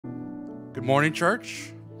Good morning,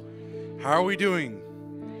 church. How are we doing?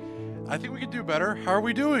 I think we could do better. How are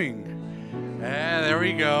we doing? There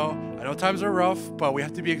we go. I know times are rough, but we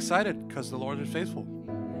have to be excited because the Lord is faithful.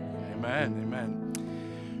 Amen. Amen.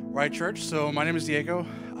 Right, church. So my name is Diego.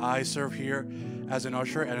 I serve here as an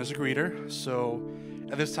usher and as a greeter. So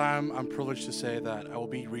at this time, I'm privileged to say that I will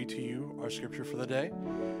be read to you our scripture for the day,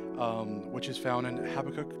 which is found in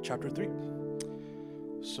Habakkuk chapter 3.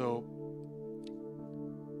 So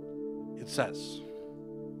it says,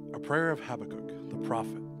 a prayer of Habakkuk, the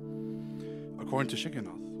prophet, according to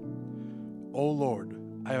Shigionoth. O Lord,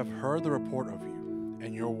 I have heard the report of you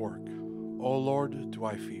and your work. O Lord, do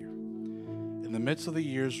I fear. In the midst of the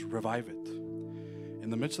years, revive it.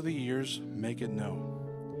 In the midst of the years, make it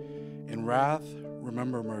known. In wrath,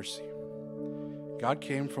 remember mercy. God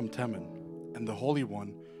came from Teman, and the Holy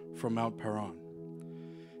One from Mount Paran.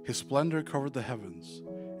 His splendor covered the heavens,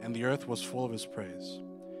 and the earth was full of his praise.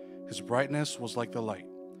 His brightness was like the light.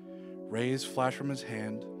 Rays flashed from his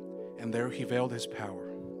hand, and there he veiled his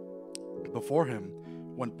power. Before him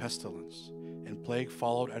went pestilence, and plague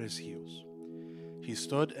followed at his heels. He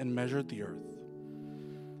stood and measured the earth.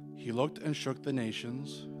 He looked and shook the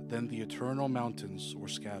nations, then the eternal mountains were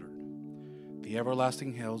scattered. The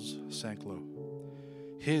everlasting hills sank low.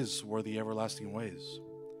 His were the everlasting ways.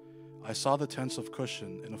 I saw the tents of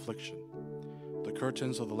Cushan in affliction. The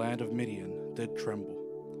curtains of the land of Midian did tremble.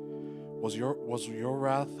 Was your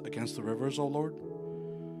wrath against the rivers, O Lord?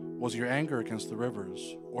 Was your anger against the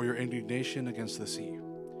rivers, or your indignation against the sea,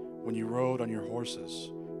 when you rode on your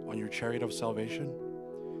horses, on your chariot of salvation?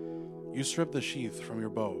 You stripped the sheath from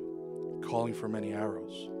your bow, calling for many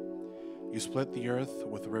arrows. You split the earth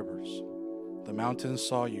with rivers. The mountains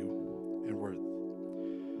saw you and were.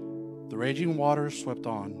 The raging waters swept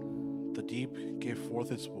on. The deep gave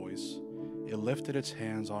forth its voice. It lifted its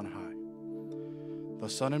hands on high. The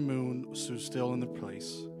sun and moon stood still in their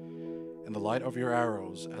place, and the light of your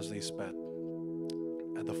arrows as they sped.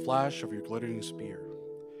 At the flash of your glittering spear,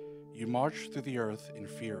 you marched through the earth in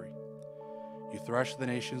fury. You thrashed the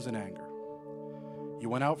nations in anger. You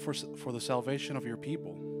went out for the salvation of your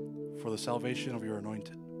people, for the salvation of your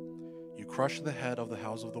anointed. You crushed the head of the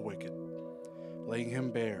house of the wicked, laying him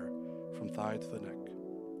bare from thigh to the neck.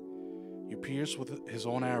 You pierced with his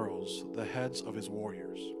own arrows the heads of his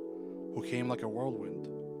warriors, who came like a whirlwind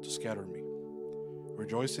to scatter me,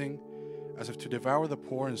 rejoicing as if to devour the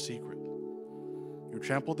poor in secret. You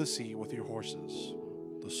trampled the sea with your horses,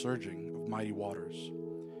 the surging of mighty waters.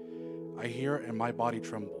 I hear and my body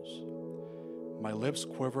trembles. My lips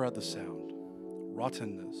quiver at the sound.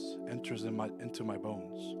 Rottenness enters into my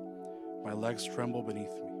bones. My legs tremble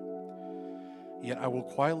beneath me. Yet I will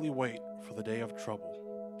quietly wait for the day of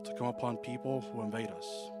trouble to come upon people who invade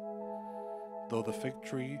us. Though the fig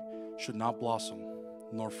tree should not blossom,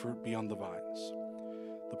 nor fruit be on the vines,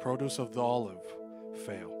 the produce of the olive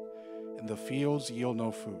fail, and the fields yield no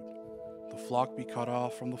food, the flock be cut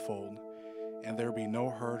off from the fold, and there be no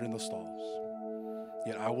herd in the stalls.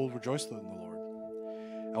 Yet I will rejoice in the Lord.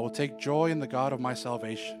 I will take joy in the God of my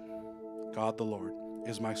salvation. God the Lord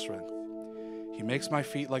is my strength. He makes my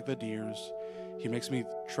feet like the deer's. He makes me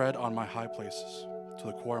tread on my high places, to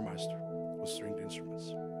the choirmaster with stringed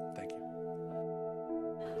instruments. Thank you.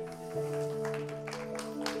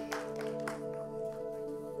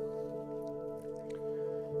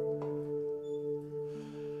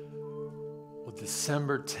 Well,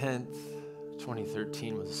 December 10th,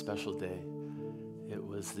 2013 was a special day. It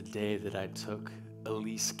was the day that I took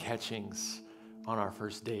Elise Catchings on our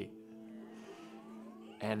first date.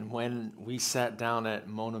 And when we sat down at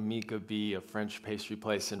Mon Ami Gabi, a French pastry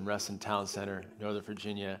place in Reston Town Center, Northern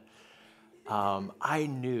Virginia, I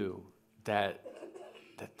knew that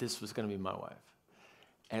this was going to be my wife.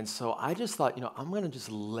 And so I just thought, I'm going to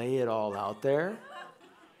just lay it all out there.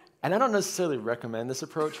 And I don't necessarily recommend this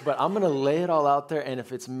approach, but I'm going to lay it all out there, and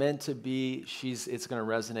if it's meant to be, it's going to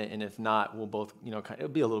resonate, and if not, we'll both, it'll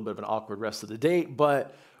be a little bit of an awkward rest of the date,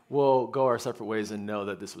 but we'll go our separate ways and know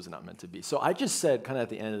that this was not meant to be. So I just said, kind of at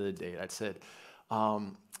the end of the date, I said,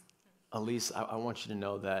 Elise, I want you to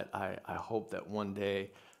know that I hope that one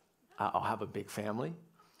day I'll have a big family.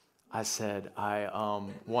 I said, I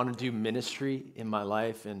want to do ministry in my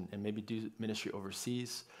life and maybe do ministry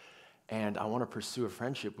overseas. And I want to pursue a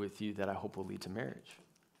friendship with you that I hope will lead to marriage.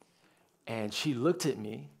 And she looked at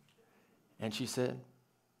me and she said,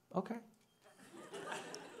 okay.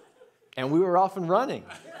 And we were off and running.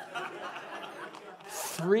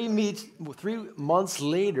 3 months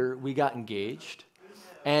later, we got engaged.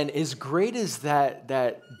 And as great as that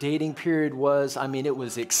dating period was, it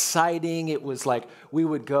was exciting. It was like we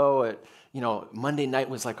would go at, Monday night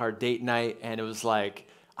was like our date night. And it was like,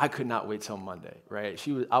 I could not wait till Monday, right?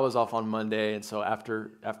 I was off on Monday, and so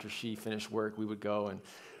after she finished work, we would go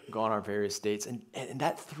on our various dates. And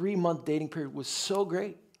that 3-month dating period was so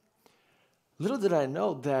great. Little did I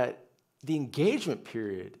know that the engagement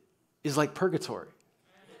period is like purgatory.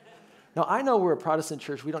 Now, I know we're a Protestant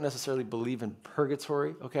church. We don't necessarily believe in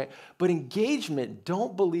purgatory, okay? But engagement,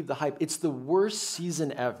 don't believe the hype. It's the worst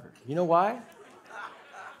season ever. You know why?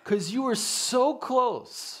 Because you were so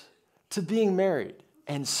close to being married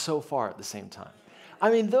and so far at the same time.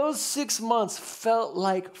 I mean, those 6 months felt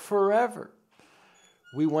like forever.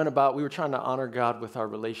 We were trying to honor God with our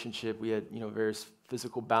relationship. We had, various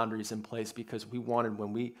physical boundaries in place because we wanted,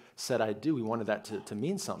 when we said I do, we wanted that to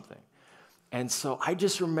mean something. And so I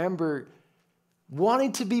just remember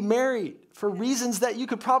wanting to be married for reasons that you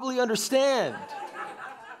could probably understand.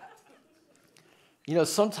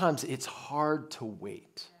 Sometimes it's hard to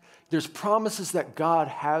wait. There's promises that God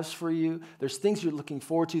has for you. There's things you're looking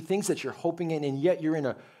forward to, things that you're hoping in, and yet you're in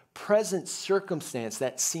a present circumstance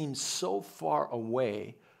that seems so far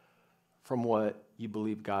away from what you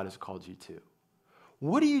believe God has called you to.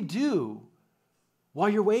 What do you do while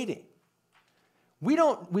you're waiting?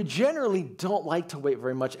 We generally don't like to wait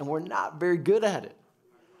very much, and we're not very good at it.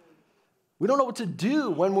 We don't know what to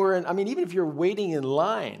do when even if you're waiting in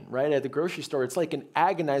line, right, at the grocery store, it's like an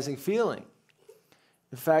agonizing feeling.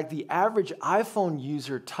 In fact, the average iPhone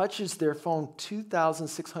user touches their phone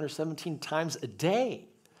 2,617 times a day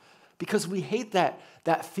because we hate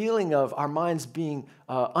that feeling of our minds being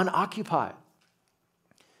unoccupied.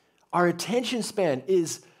 Our attention span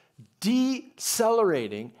is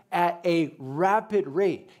decelerating at a rapid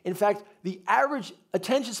rate. In fact, the average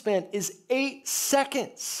attention span is 8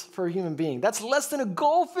 seconds for a human being. That's less than a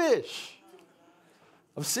goldfish.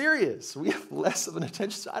 I'm serious. We have less of an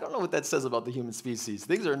attention span. I don't know what that says about the human species.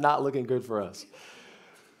 Things are not looking good for us.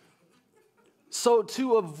 So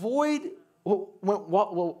to avoid, let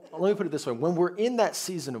me put it this way. When we're in that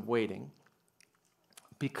season of waiting,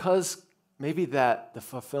 because maybe that the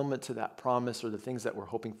fulfillment to that promise or the things that we're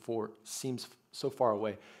hoping for seems so far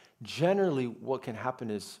away, generally what can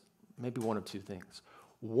happen is maybe one of two things.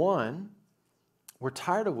 One, we're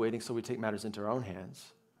tired of waiting, so we take matters into our own hands.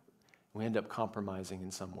 We end up compromising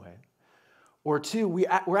in some way. Or two,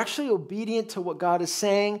 we're actually obedient to what God is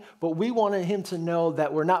saying, but we wanted him to know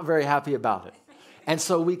that we're not very happy about it. And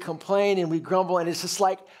so we complain and we grumble, and it's just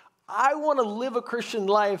like, I want to live a Christian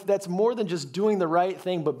life that's more than just doing the right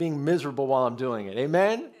thing, but being miserable while I'm doing it.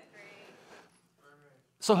 Amen?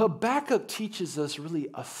 So Habakkuk teaches us really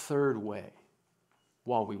a third way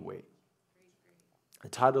while we wait. The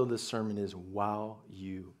title of this sermon is While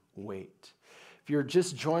You Wait. If you're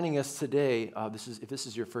just joining us today, if this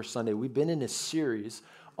is your first Sunday, we've been in a series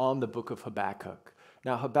on the book of Habakkuk.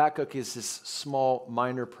 Now, Habakkuk is this small,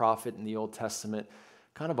 minor prophet in the Old Testament,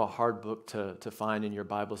 kind of a hard book to find in your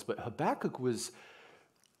Bibles, but Habakkuk was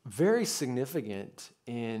very significant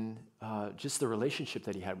in just the relationship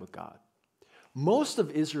that he had with God. Most of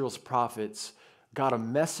Israel's prophets got a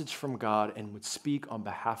message from God and would speak on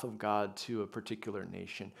behalf of God to a particular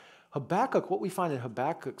nation. Habakkuk, what we find in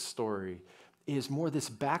Habakkuk's story is more this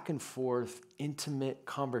back and forth, intimate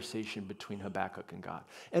conversation between Habakkuk and God.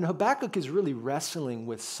 And Habakkuk is really wrestling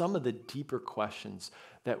with some of the deeper questions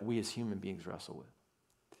that we as human beings wrestle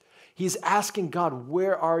with. He's asking God,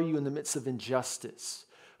 where are you in the midst of injustice?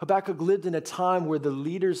 Habakkuk lived in a time where the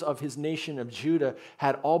leaders of his nation of Judah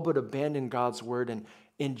had all but abandoned God's word, and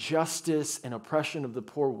injustice and oppression of the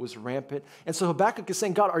poor was rampant. And so Habakkuk is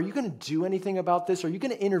saying, God, are you going to do anything about this? Are you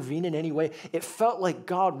going to intervene in any way? It felt like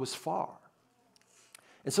God was far.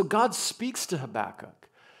 And so God speaks to Habakkuk.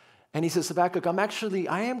 And he says, Habakkuk,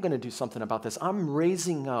 I am going to do something about this. I'm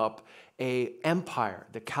raising up an empire,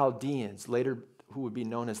 the Chaldeans, later who would be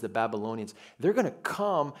known as the Babylonians. They're going to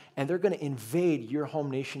come and they're going to invade your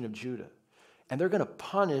home nation of Judah. And they're going to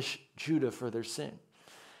punish Judah for their sin.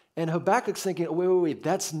 And Habakkuk's thinking, wait,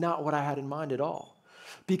 that's not what I had in mind at all.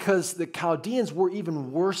 Because the Chaldeans were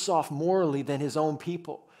even worse off morally than his own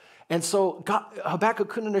people. And so Habakkuk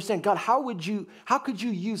couldn't understand, God, how could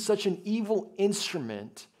you use such an evil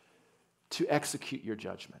instrument to execute your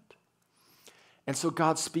judgment? And so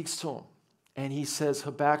God speaks to him, and he says,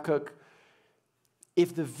 Habakkuk,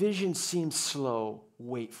 if the vision seems slow,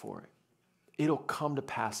 wait for it. It'll come to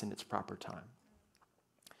pass in its proper time.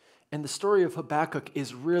 And the story of Habakkuk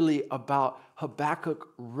is really about Habakkuk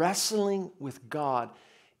wrestling with God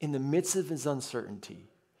in the midst of his uncertainty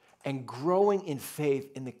and growing in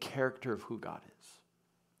faith in the character of who God is.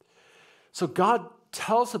 So God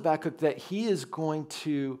tells Habakkuk that he is going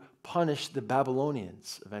to punish the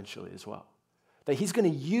Babylonians eventually as well. that he's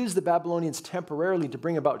going to use the Babylonians temporarily to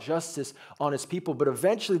bring about justice on his people, but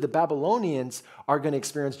eventually the Babylonians are going to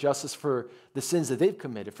experience justice for the sins that they've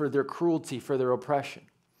committed, for their cruelty, for their oppression.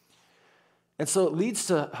 And so it leads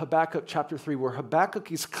to Habakkuk chapter 3, where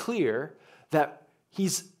Habakkuk is clear that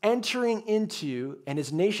he's entering into, and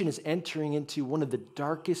his nation is entering into one of the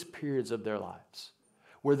darkest periods of their lives,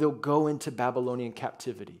 where they'll go into Babylonian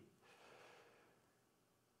captivity.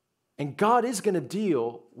 And God is going to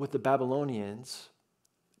deal with the Babylonians,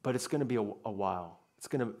 but it's going to be a while. It's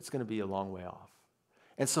going to be a long way off.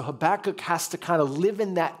 And so Habakkuk has to kind of live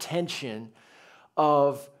in that tension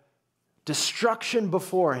of destruction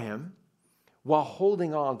before him while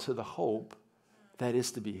holding on to the hope that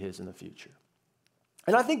is to be his in the future.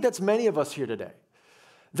 And I think that's many of us here today.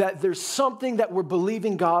 That there's something that we're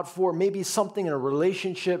believing God for, maybe something in a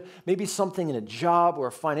relationship, maybe something in a job or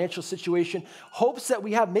a financial situation, hopes that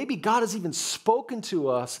we have. Maybe God has even spoken to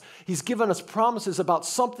us. He's given us promises about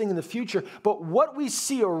something in the future, but what we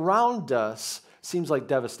see around us seems like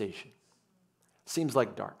devastation, seems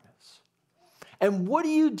like darkness. And what do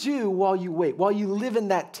you do while you wait, while you live in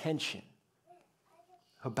that tension?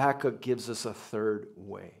 Habakkuk gives us a third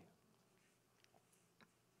way.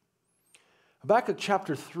 Habakkuk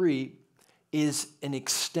chapter 3 is an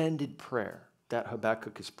extended prayer that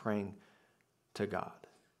Habakkuk is praying to God.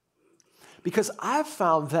 Because I've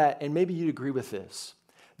found that, and maybe you'd agree with this,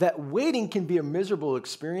 that waiting can be a miserable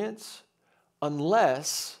experience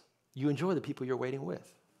unless you enjoy the people you're waiting with.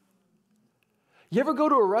 You ever go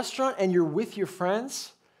to a restaurant and you're with your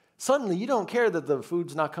friends? Suddenly you don't care that the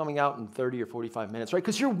food's not coming out in 30 or 45 minutes, right?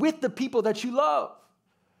 Because you're with the people that you love.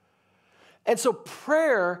 And so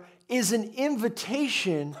prayer is an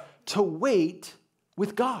invitation to wait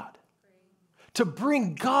with God, to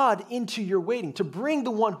bring God into your waiting, to bring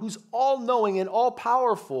the one who's all-knowing and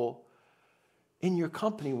all-powerful in your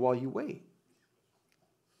company while you wait.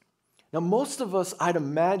 Now, most of us, I'd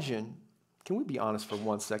imagine, can we be honest for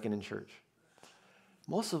 1 second in church?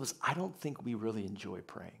 Most of us, I don't think we really enjoy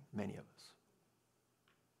praying, many of us.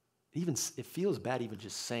 It feels bad even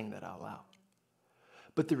just saying that out loud.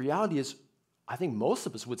 But the reality is, I think most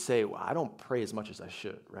of us would say, well, I don't pray as much as I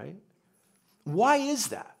should, right? Why is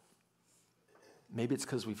that? Maybe it's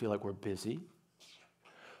because we feel like we're busy.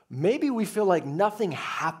 Maybe we feel like nothing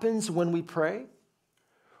happens when we pray.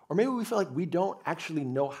 Or maybe we feel like we don't actually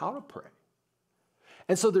know how to pray.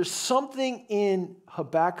 And so there's something in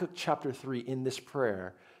Habakkuk chapter 3 in this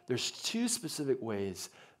prayer. There's two specific ways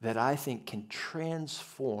that I think can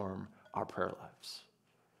transform our prayer lives.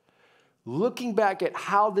 Looking back at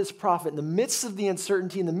how this prophet, in the midst of the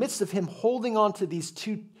uncertainty, in the midst of him holding on to these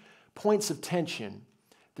 2 points of tension,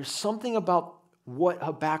 there's something about what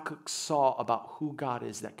Habakkuk saw about who God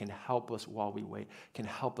is that can help us while we wait, can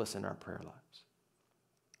help us in our prayer lives.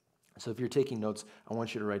 So if you're taking notes, I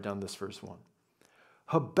want you to write down this first one.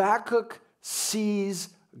 Habakkuk sees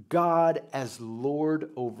God as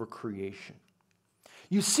Lord over creation.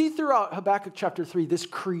 You see throughout Habakkuk chapter 3 this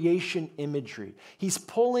creation imagery. He's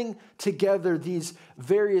pulling together these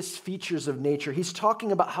various features of nature. He's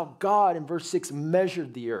talking about how God, in verse 6,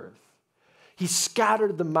 measured the earth. He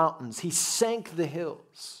scattered the mountains. He sank the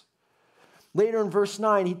hills. Later in verse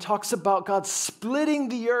 9, he talks about God splitting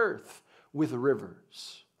the earth with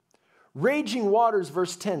rivers. Raging waters,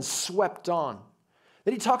 verse 10, swept on.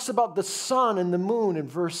 Then he talks about the sun and the moon in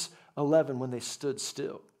verse 11 when they stood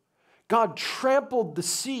still. God trampled the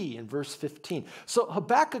sea in verse 15. So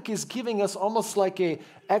Habakkuk is giving us almost like an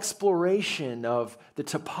exploration of the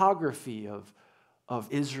topography of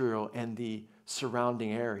Israel and the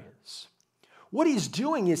surrounding areas. What he's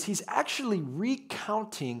doing is he's actually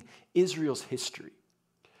recounting Israel's history.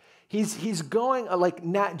 He's going like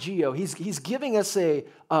Nat Geo. He's giving us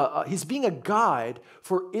he's being a guide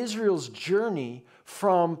for Israel's journey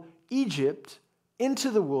from Egypt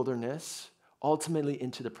into the wilderness, ultimately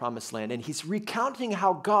into the promised land. And he's recounting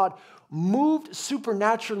how God moved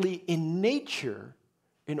supernaturally in nature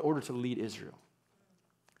in order to lead Israel.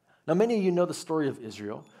 Now, many of you know the story of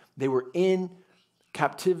Israel. They were in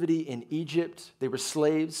captivity in Egypt. They were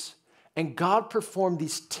slaves. And God performed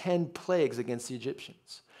these 10 plagues against the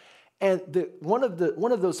Egyptians. And one of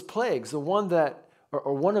those plagues, one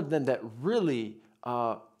of them that really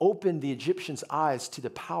opened the Egyptians' eyes to the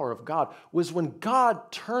power of God, was when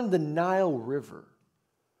God turned the Nile River,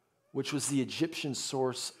 which was the Egyptian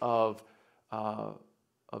source of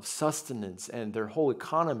sustenance, and their whole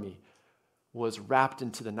economy was wrapped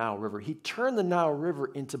into the Nile River. He turned the Nile River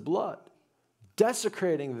into blood,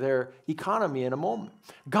 desecrating their economy in a moment.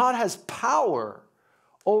 God has power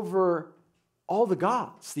over all the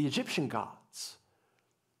gods, the Egyptian gods,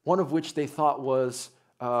 one of which they thought was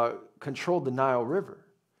controlled the Nile River.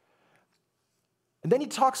 And then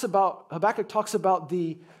Habakkuk talks about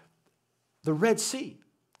the Red Sea,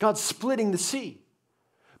 God splitting the sea.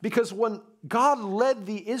 Because when God led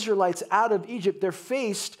the Israelites out of Egypt, they're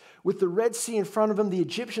faced with the Red Sea in front of them, the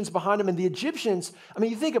Egyptians behind them, and the Egyptians, I mean,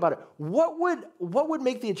 you think about it, what would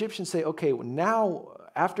make the Egyptians say, okay, well, now,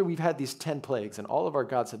 after we've had these 10 plagues and all of our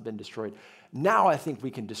gods have been destroyed, now I think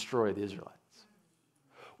we can destroy the Israelites?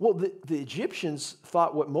 Well, the Egyptians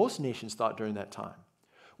thought what most nations thought during that time,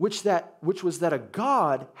 which was that a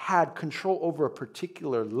god had control over a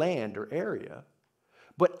particular land or area,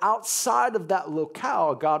 but outside of that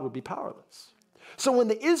locale, God would be powerless. So when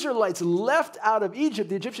the Israelites left out of Egypt,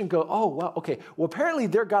 the Egyptians go, oh, wow, okay, well, apparently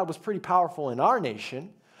their God was pretty powerful in our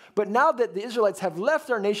nation, but now that the Israelites have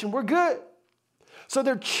left our nation, we're good. So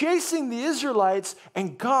they're chasing the Israelites,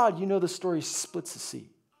 and God, you know the story, splits the sea.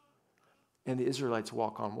 And the Israelites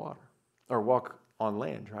walk on water, or walk on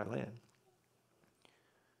land, dry land.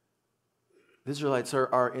 The Israelites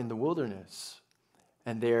are in the wilderness.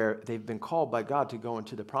 And they've been called by God to go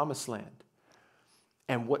into the promised land.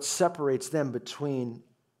 And what separates them between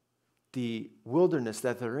the wilderness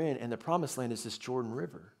that they're in and the promised land is this Jordan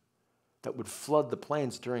River that would flood the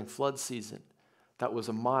plains during flood season. That was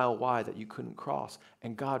a mile wide that you couldn't cross.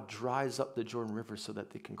 And God dries up the Jordan River so that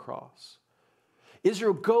they can cross.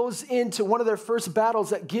 Israel goes into one of their first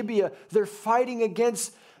battles at Gibeah. They're fighting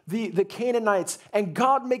against the Canaanites. And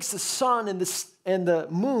God makes the sun and the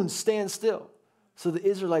moon stand still, so the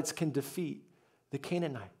Israelites can defeat the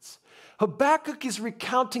Canaanites. Habakkuk is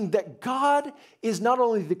recounting that God is not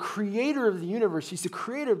only the creator of the universe, he's the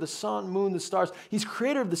creator of the sun, moon, the stars, he's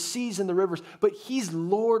creator of the seas and the rivers, but he's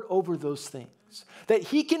Lord over those things, that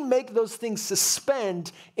he can make those things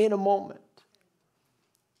suspend in a moment.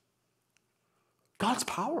 God's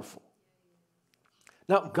powerful.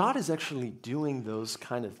 Now, God is actually doing those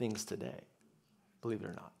kind of things today, believe it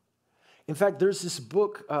or not. In fact, there's this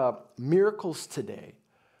book, Miracles Today,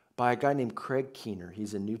 by a guy named Craig Keener.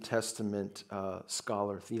 He's a New Testament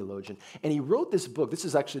scholar, theologian. And he wrote this book. This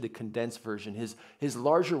is actually the condensed version. His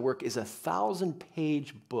larger work is a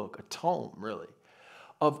 1,000-page book, a tome, really,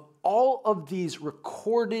 of all of these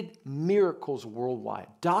recorded miracles worldwide,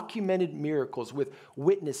 documented miracles with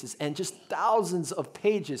witnesses, and just thousands of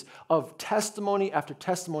pages of testimony after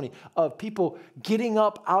testimony of people getting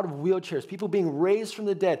up out of wheelchairs, people being raised from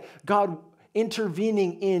the dead, God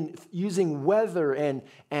intervening in using weather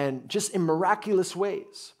and just in miraculous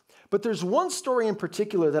ways. But there's one story in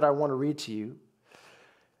particular that I want to read to you.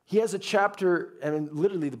 He has a chapter, and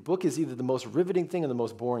literally the book is either the most riveting thing or the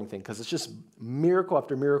most boring thing, because it's just miracle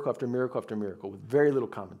after miracle after miracle after miracle with very little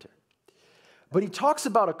commentary. But he talks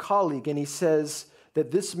about a colleague, and he says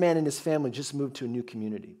that this man and his family just moved to a new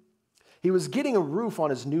community. He was getting a roof on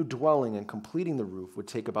his new dwelling, and completing the roof would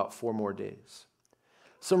take about 4 more days.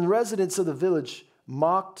 Some residents of the village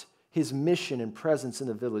mocked his mission and presence in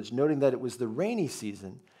the village, noting that it was the rainy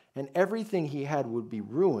season, and everything he had would be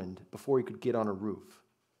ruined before he could get on a roof.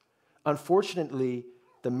 Unfortunately,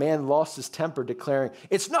 the man lost his temper, declaring,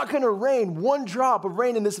 "It's not going to rain 1 drop of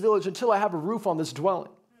rain in this village until I have a roof on this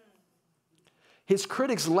dwelling." His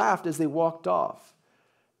critics laughed as they walked off,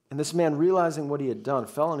 and this man, realizing what he had done,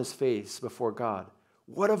 fell on his face before God.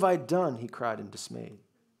 "What have I done?" he cried in dismay.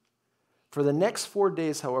 For the next 4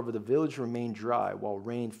 days, however, the village remained dry while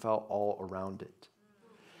rain fell all around it.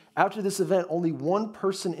 After this event, only one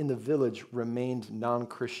person in the village remained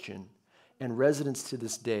non-Christian, and residents to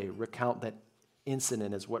this day recount that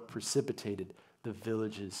incident as what precipitated the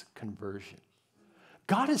village's conversion.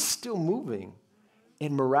 God is still moving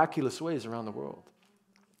in miraculous ways around the world.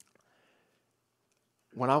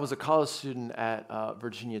 When I was a college student at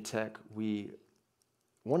Virginia Tech,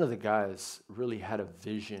 one of the guys really had a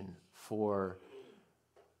vision for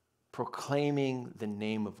proclaiming the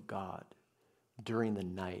name of God during the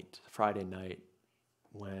night, Friday night,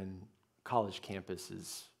 when college campus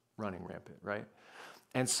is running rampant, right?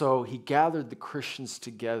 And so he gathered the Christians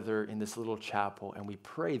together in this little chapel, and we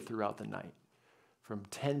prayed throughout the night from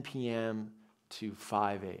 10 p.m. to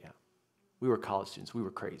 5 a.m. We were college students. We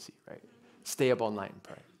were crazy, right? Stay up all night and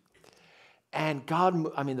pray. And God,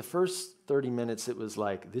 the first 30 minutes, it was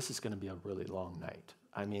like, this is going to be a really long night.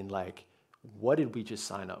 What did we just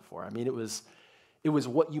sign up for? It was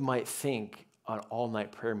what you might think an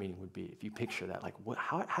all-night prayer meeting would be, if you picture that.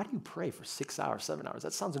 How do you pray for 6 hours, 7 hours?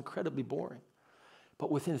 That sounds incredibly boring.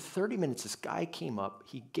 But within 30 minutes, this guy came up.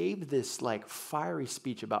 He gave this fiery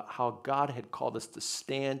speech about how God had called us to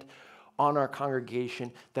stand on our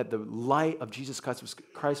congregation, that the light of Jesus Christ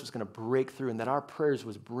was going to break through, and that our prayers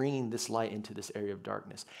was bringing this light into this area of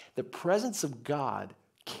darkness. The presence of God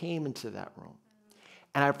came into that room.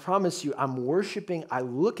 And I promise you, I'm worshiping. I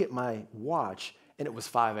look at my watch, and it was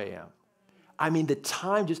 5 a.m. I mean, the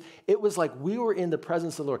time it was like we were in the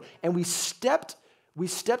presence of the Lord. And we stepped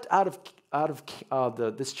out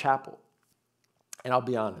of this chapel. And I'll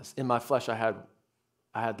be honest, in my flesh, I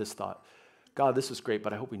had this thought, God, this was great,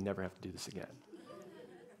 but I hope we never have to do this again.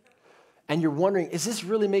 And you're wondering, is this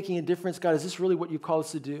really making a difference, God? Is this really what you call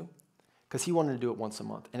us to do? Because he wanted to do it once a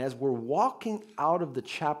month. And as we're walking out of the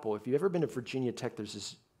chapel, if you've ever been to Virginia Tech, there's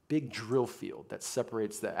this big drill field that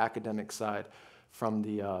separates the academic side from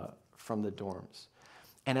the dorms.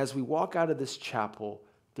 And as we walk out of this chapel,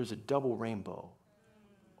 there's a double rainbow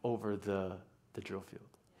over the drill field.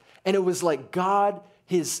 And it was like God,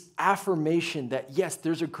 his affirmation that, yes,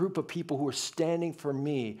 there's a group of people who are standing for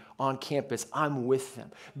me on campus. I'm with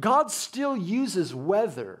them. God still uses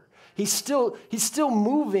weather. He's still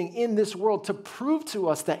moving in this world to prove to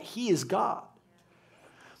us that he is God.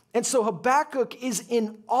 And so Habakkuk is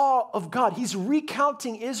in awe of God. He's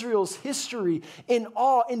recounting Israel's history in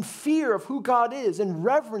awe, in fear of who God is, in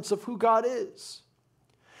reverence of who God is.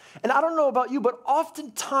 And I don't know about you, but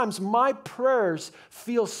oftentimes my prayers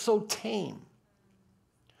feel so tame,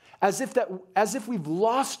 as if we've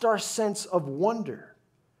lost our sense of wonder.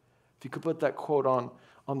 If you could put that quote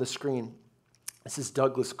on the screen. This is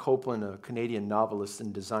Douglas Copeland, a Canadian novelist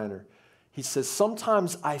and designer. He says,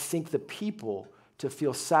 sometimes I think the people to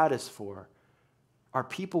feel saddest for are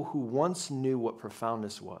people who once knew what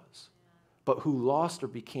profoundness was, but who lost or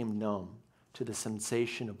became numb to the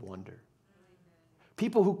sensation of wonder.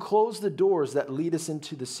 People who close the doors that lead us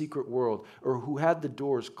into the secret world, or who had the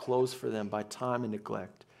doors closed for them by time and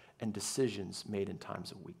neglect and decisions made in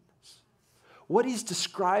times of weakness. What he's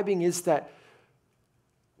describing is that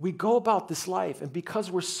we go about this life, and because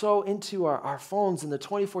we're so into our phones and the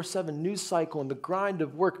 24/7 news cycle and the grind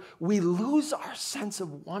of work, we lose our sense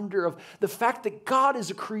of wonder of the fact that God is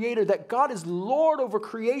a creator, that God is Lord over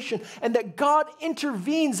creation, and that God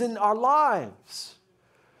intervenes in our lives.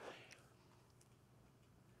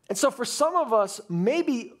 And so for some of us,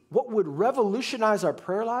 maybe what would revolutionize our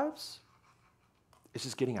prayer lives is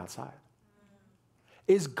just getting outside,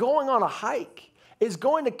 is going on a hike, is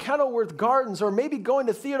going to Kenilworth Gardens, or maybe going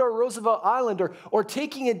to Theodore Roosevelt Island, or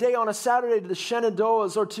taking a day on a Saturday to the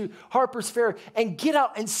Shenandoahs or to Harper's Ferry and get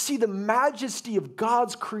out and see the majesty of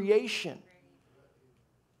God's creation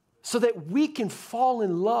so that we can fall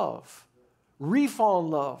in love, re-fall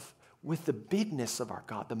in love with the bigness of our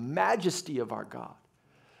God, the majesty of our God.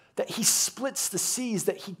 That he splits the seas,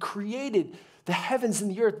 that he created the heavens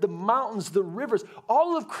and the earth, the mountains, the rivers.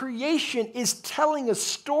 All of creation is telling a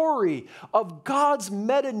story of God's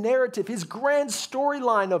meta-narrative, his grand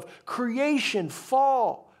storyline of creation,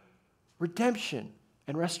 fall, redemption,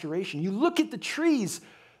 and restoration. You look at the trees,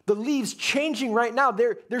 the leaves changing right now.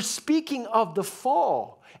 They're speaking of the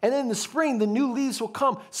fall. And then in the spring, the new leaves will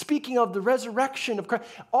come, speaking of the resurrection of Christ.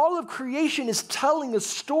 All of creation is telling a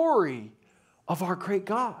story of our great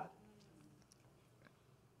God.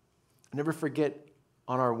 I'll never forget,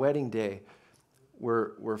 on our wedding day,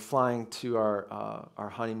 we're flying to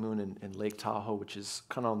our honeymoon in Lake Tahoe, which is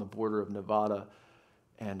kind of on the border of Nevada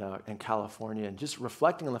and California, and just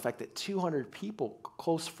reflecting on the fact that 200 people,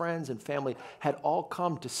 close friends and family, had all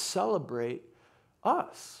come to celebrate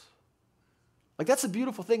us. Like, that's the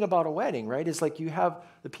beautiful thing about a wedding, right? It's like you have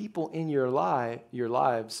the people in your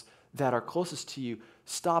lives that are closest to you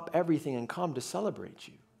stop everything and come to celebrate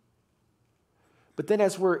you. But then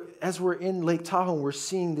as we're in Lake Tahoe, and we're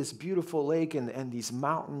seeing this beautiful lake and these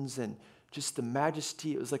mountains and just the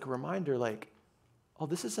majesty, it was like a reminder, like, oh,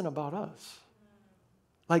 this isn't about us.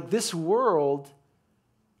 Like, this world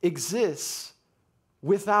exists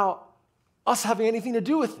without us having anything to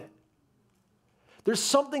do with it. There's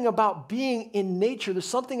something about being in nature. There's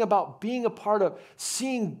something about being a part of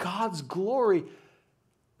seeing God's glory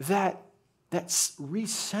that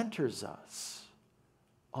recenters us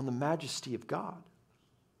on the majesty of God.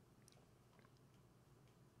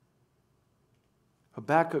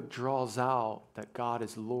 Habakkuk draws out that God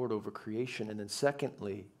is Lord over creation. And then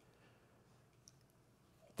secondly,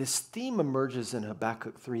 this theme emerges in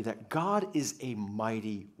Habakkuk 3 that God is a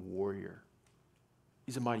mighty warrior.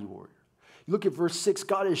 He's a mighty warrior. You look at verse 6,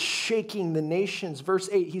 God is shaking the nations. Verse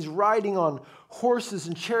 8, he's riding on horses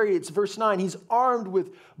and chariots. Verse 9, he's armed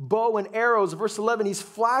with bow and arrows. Verse 11, he's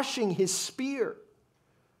flashing his spear.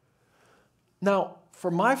 Now, for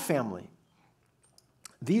my family,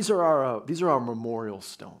 these are our memorial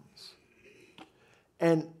stones.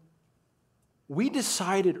 And we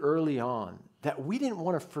decided early on that we didn't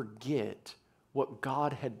want to forget what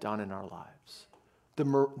God had done in our lives.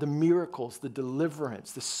 The miracles, the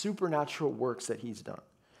deliverance, the supernatural works that he's done.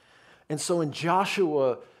 And so in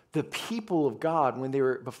Joshua, the people of God,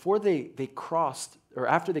 before they crossed, or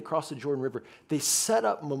after they crossed the Jordan River, they set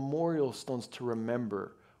up memorial stones to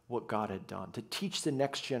remember what God had done, to teach the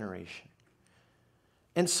next generation.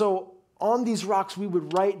 And so on these rocks, we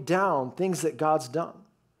would write down things that God's done.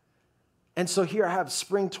 And so here I have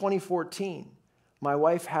spring 2014. My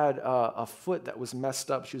wife had a foot that was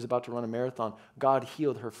messed up. She was about to run a marathon. God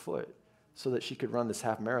healed her foot so that she could run this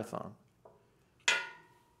half marathon.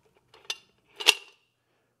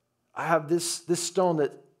 I have this stone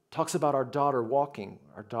that talks about our daughter walking.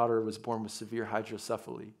 Our daughter was born with severe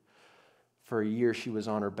hydrocephaly. For a year, she was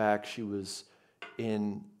on her back. She was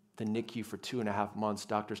in the NICU for 2.5 months.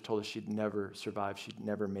 Doctors told us she'd never survive. She'd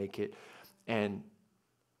never make it. And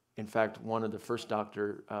in fact, one of the first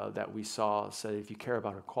doctor that we saw said, if you care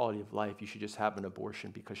about her quality of life, you should just have an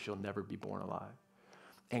abortion because she'll never be born alive.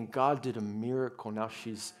 And God did a miracle. Now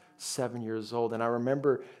she's 7 years old. And I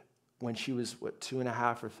remember when she was,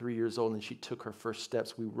 2.5 or 3 years old, and she took her first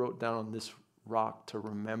steps, we wrote down on this rock to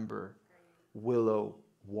remember Willow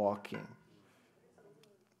walking.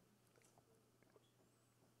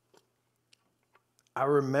 I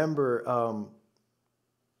remember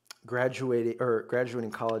graduating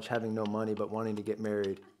college, having no money, but wanting to get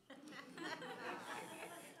married.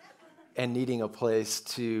 And needing a place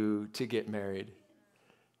to get married.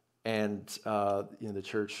 And the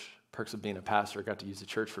church, perks of being a pastor, I got to use the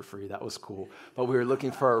church for free. That was cool. But we were looking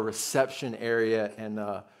for a reception area, and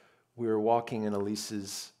we were walking in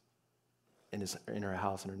Elise's, in her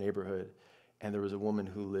house, in her neighborhood, and there was a woman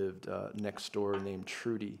who lived next door named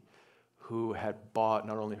Trudy, who had bought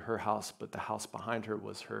not only her house, but the house behind her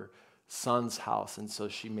was her son's house. And so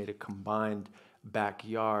she made a combined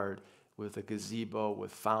backyard with a gazebo,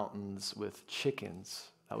 with fountains, with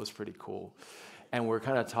chickens. That was pretty cool. And we're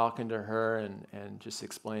kind of talking to her and just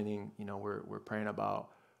explaining, we're praying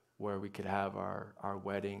about where we could have our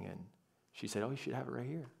wedding. And she said, you should have it right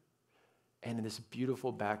here. And in this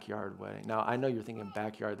beautiful backyard wedding. Now, I know you're thinking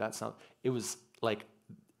backyard, it was like,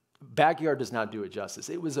 backyard does not do it justice.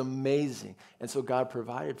 It was amazing. And so God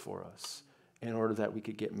provided for us in order that we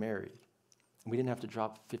could get married. We didn't have to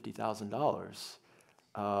drop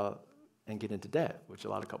 $50,000 and get into debt, which a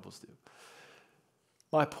lot of couples do.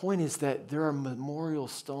 My point is that there are memorial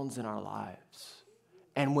stones in our lives.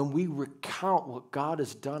 And when we recount what God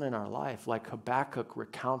has done in our life, like Habakkuk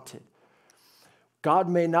recounted,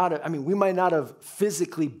 we might not have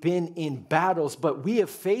physically been in battles, but we have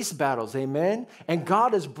faced battles, amen? And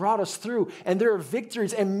God has brought us through, and there are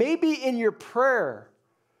victories. And maybe in your prayer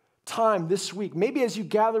time this week, maybe as you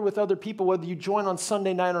gather with other people, whether you join on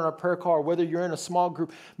Sunday night on our prayer call, or whether you're in a small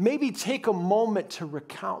group, maybe take a moment to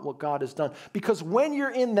recount what God has done. Because when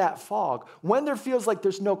you're in that fog, when there feels like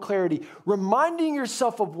there's no clarity, reminding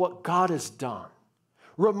yourself of what God has done,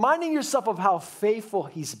 reminding yourself of how faithful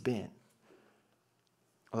He's been,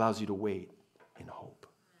 allows you to wait in hope.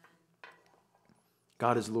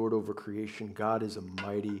 God is Lord over creation. God is a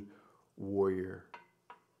mighty warrior.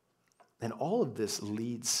 And all of this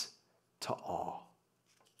leads to awe.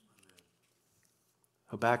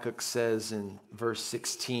 Habakkuk says in verse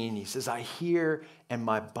 16, he says, I hear and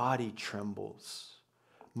my body trembles.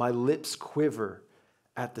 My lips quiver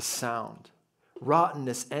at the sound.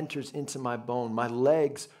 Rottenness enters into my bone. My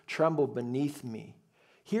legs tremble beneath me.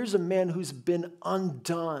 Here's a man who's been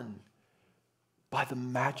undone by the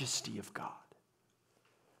majesty of God.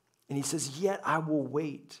 And he says, yet I will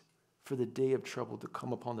wait for the day of trouble to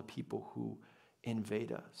come upon the people who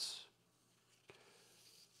invade us.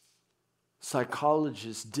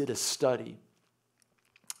 Psychologists did a study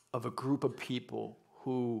of a group of people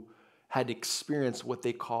who had experienced what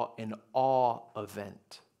they call an awe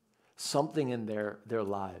event, something in their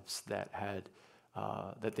lives that had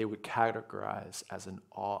that they would categorize as an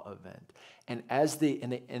awe event. And as the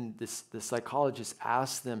psychologists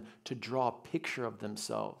asked them to draw a picture of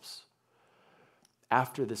themselves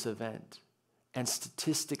after this event. And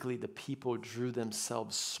statistically, the people drew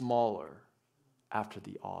themselves smaller after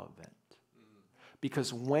the awe event.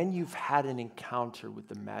 Because when you've had an encounter with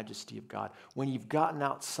the majesty of God, when you've gotten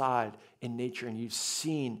outside in nature and you've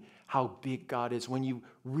seen how big God is, when you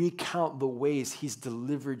recount the ways He's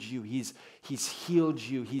delivered you, He's healed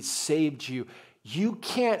you, He's saved you, you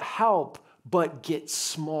can't help but get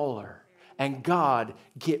smaller and God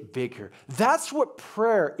get bigger. That's what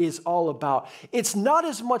prayer is all about. It's not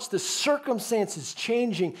as much the circumstances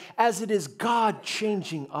changing as it is God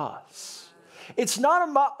changing us. It's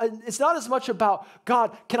not as much about,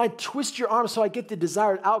 God, can I twist your arm so I get the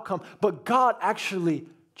desired outcome, but God actually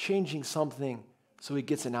changing something so He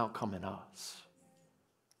gets an outcome in us.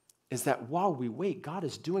 is that while we wait, God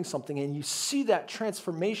is doing something, and you see that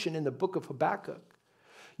transformation in the book of Habakkuk.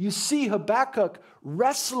 You see Habakkuk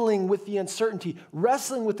wrestling with the uncertainty,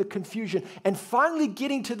 wrestling with the confusion, and finally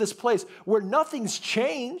getting to this place where nothing's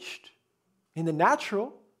changed in the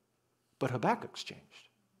natural, but Habakkuk's changed.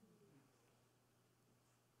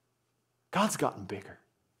 God's gotten bigger.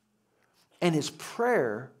 And his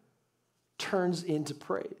prayer turns into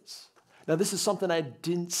praise. Now, this is something I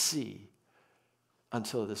didn't see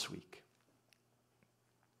until this week.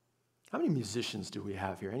 How many musicians do we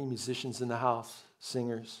have here? Any musicians in the house?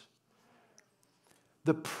 Singers?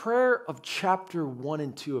 The prayer of chapter 1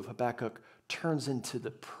 and 2 of Habakkuk turns into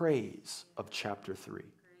the praise of chapter 3.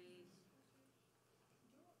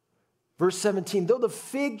 Verse 17, though the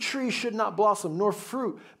fig tree should not blossom, nor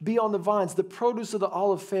fruit be on the vines, the produce of the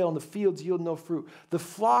olive fail, and the fields yield no fruit, the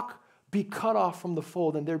flock be cut off from the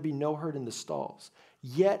fold, and there be no herd in the stalls,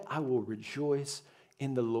 yet I will rejoice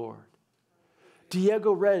in the Lord.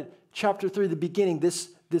 Diego read chapter 3, the beginning, this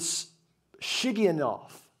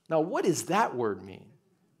Shigionoth. Now, what does that word mean?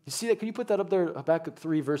 You see that? Can you put that up there? Habakkuk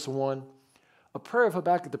 3, verse 1. A prayer of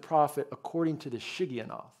Habakkuk the prophet according to the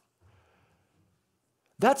Shigionoth.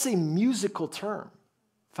 That's a musical term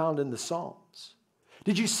found in the Psalms.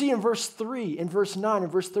 Did you see in verse 3, in verse 9, in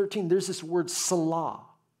verse 13, there's this word Salah,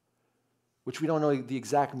 which we don't know the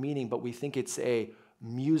exact meaning, but we think it's a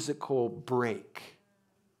musical break.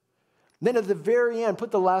 Then at the very end,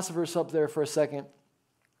 put the last verse up there for a second.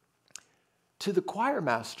 To the choir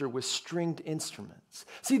master with stringed instruments.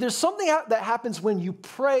 See, there's something that happens when you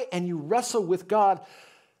pray and you wrestle with God,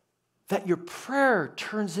 that your prayer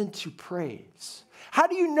turns into praise. How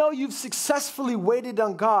do you know you've successfully waited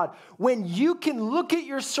on God when you can look at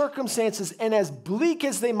your circumstances and as bleak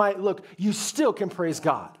as they might look, you still can praise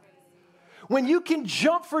God? When you can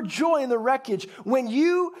jump for joy in the wreckage, when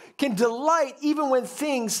you can delight even when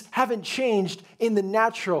things haven't changed in the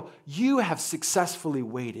natural, you have successfully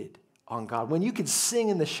waited on God. When you can sing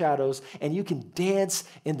in the shadows and you can dance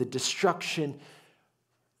in the destruction,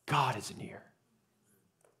 God is near.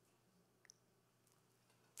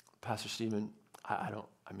 Pastor Stephen, I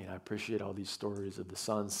appreciate all these stories of the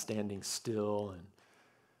sun standing still and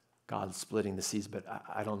God splitting the seas, but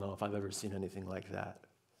I don't know if I've ever seen anything like that.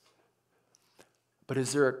 But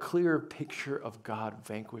is there a clearer picture of God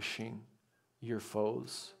vanquishing your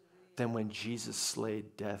foes than when Jesus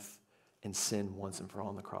slayed death and sin once and for all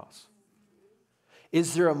on the cross?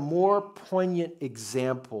 Is there a more poignant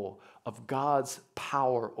example of God's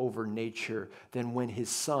power over nature than when his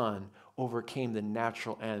son overcame the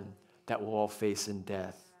natural end that we'll all face in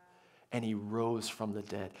death, and he rose from the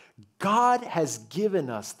dead? God has given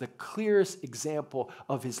us the clearest example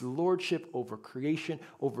of his lordship over creation,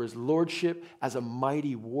 over his lordship as a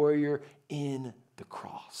mighty warrior in the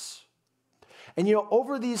cross. And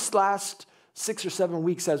over these last 6 or 7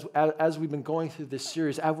 weeks as we've been going through this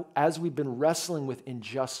series, as we've been wrestling with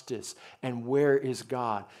injustice and where is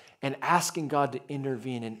God, and asking God to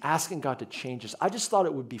intervene and asking God to change us, I just thought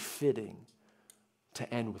it would be fitting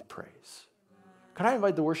to end with praise. Could I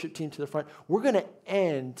invite the worship team to the front? We're going to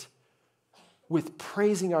end with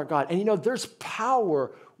praising our God. And there's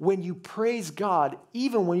power when you praise God,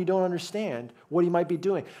 even when you don't understand what he might be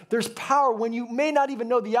doing. There's power when you may not even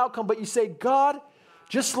know the outcome, but you say, God,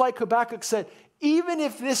 just like Habakkuk said, even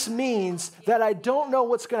if this means that I don't know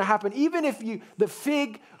what's going to happen, even if the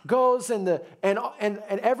fig goes and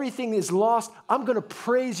everything is lost, I'm going to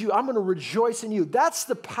praise you. I'm going to rejoice in you. That's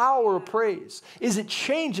the power of praise, is it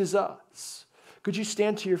changes us. Could you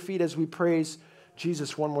stand to your feet as we praise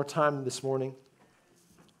Jesus one more time this morning?